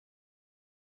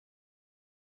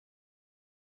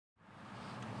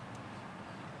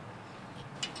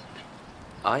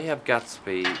I have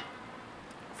Gatsby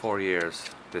 4 years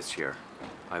this year.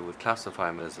 I would classify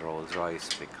him as a Rolls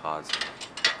Royce because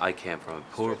I came from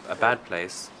a bad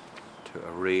place to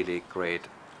a really great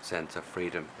sense of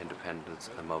freedom, independence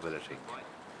and mobility.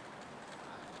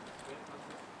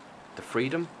 The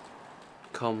freedom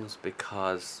comes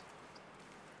because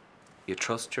you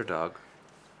trust your dog,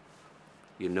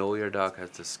 you know your dog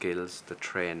has the skills, the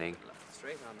training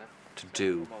to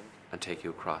do and take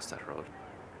you across that road.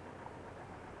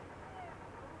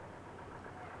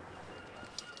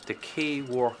 The key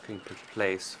working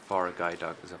place for a guide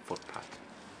dog is a footpath.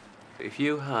 If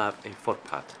you have a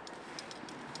footpath,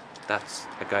 that's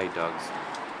a guide dog's,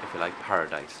 if you like,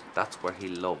 paradise. That's where he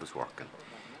loves working.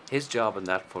 His job on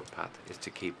that footpath is to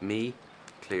keep me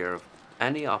clear of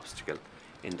any obstacle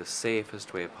in the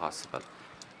safest way possible.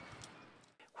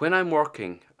 When I'm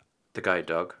working the guide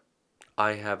dog,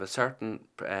 I have a certain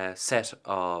set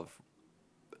of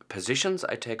positions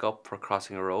I take up for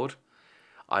crossing a road.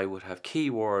 I would have key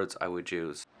words I would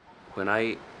use. When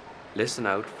I listen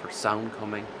out for sound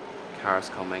coming, cars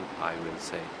coming, I will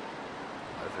say,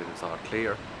 if it is all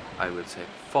clear, I will say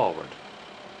forward.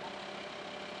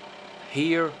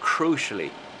 Here, crucially,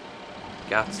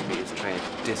 Gatsby is trained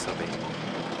to disobey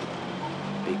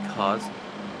because,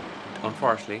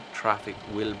 unfortunately, traffic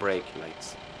will break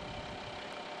lights.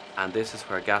 And this is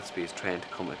where Gatsby is trained to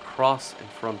come across in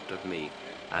front of me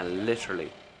and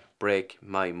literally break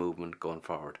my movement going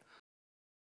forward.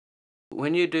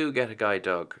 When you do get a guide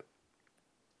dog,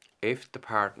 if the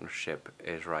partnership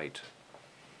is right,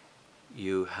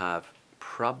 you have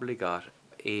probably got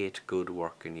 8 good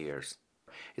working years.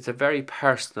 It's a very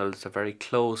personal, it's a very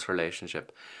close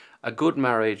relationship. A good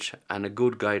marriage and a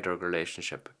good guide dog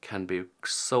relationship can be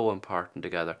so important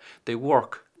together. They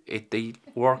work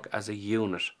as a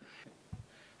unit.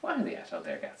 What are they at out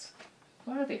there, Gats?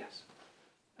 What are they at?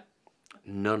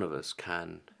 None of us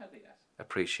can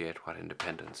appreciate what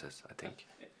independence is, I think.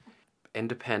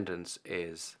 Independence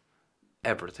is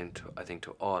everything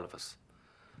to all of us.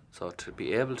 So to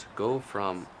be able to go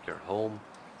from your home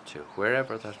to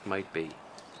wherever that might be,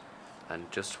 and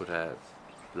just with a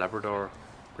Labrador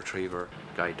Retriever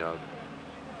guide dog,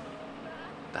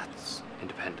 that's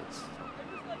independence.